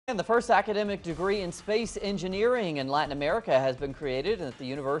And the first academic degree in space engineering in Latin America has been created at the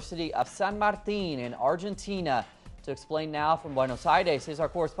University of San Martin in Argentina. To explain now from Buenos Aires is our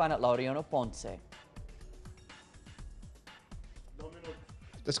correspondent Laureano Ponce.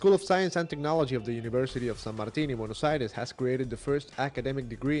 The School of Science and Technology of the University of San Martin in Buenos Aires has created the first academic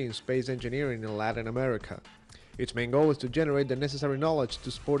degree in space engineering in Latin America. Its main goal is to generate the necessary knowledge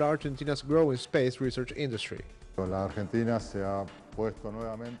to support Argentina's growing space research industry.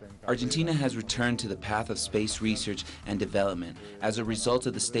 Argentina has returned to the path of space research and development as a result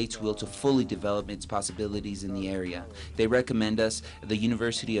of the state's will to fully develop its possibilities in the area. They recommend us the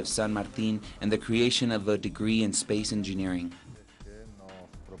University of San Martin and the creation of a degree in space engineering.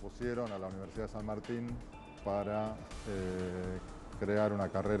 A la Universidad de San Martín para crear una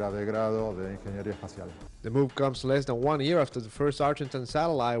carrera de grado de ingeniería espacial. The move comes less than 1 year after the first Argentine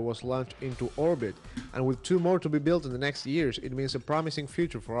satellite was launched into orbit, and with 2 more to be built in the next years, it means a promising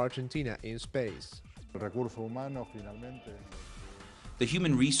future for Argentina in space. El recurso humano finalmente. The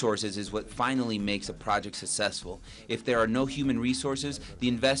human resources is what finally makes a project successful. If there are no human resources, the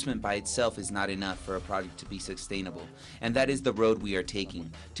investment by itself is not enough for a project to be sustainable. And that is the road we are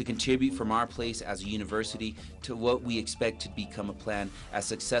taking, to contribute from our place as a university to what we expect to become a plan as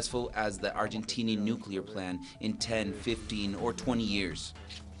successful as the Argentinian nuclear plan in 10, 15, or 20 years.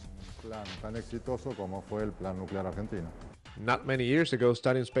 Plan tan exitoso como fue el plan nuclear argentino. Not many years ago,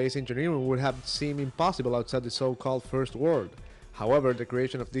 studying space engineering would have seemed impossible outside the so-called First World. However, the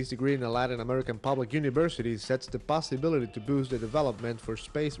creation of this degree in a Latin American public university sets the possibility to boost the development for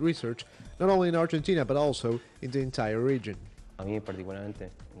space research not only in Argentina but also in the entire region.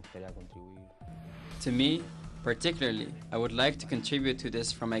 To me, particularly, I would like to contribute to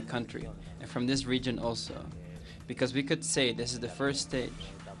this from my country and from this region also, because we could say this is the first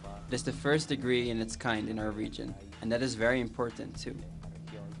stage. It is the first degree in its kind in our region, and that is very important too.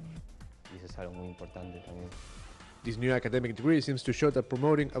 This new academic degree seems to show that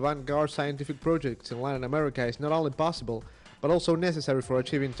promoting avant-garde scientific projects in Latin America is not only possible, but also necessary for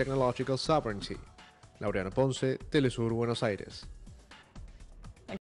achieving technological sovereignty. Laureano Ponce, teleSUR, Buenos Aires.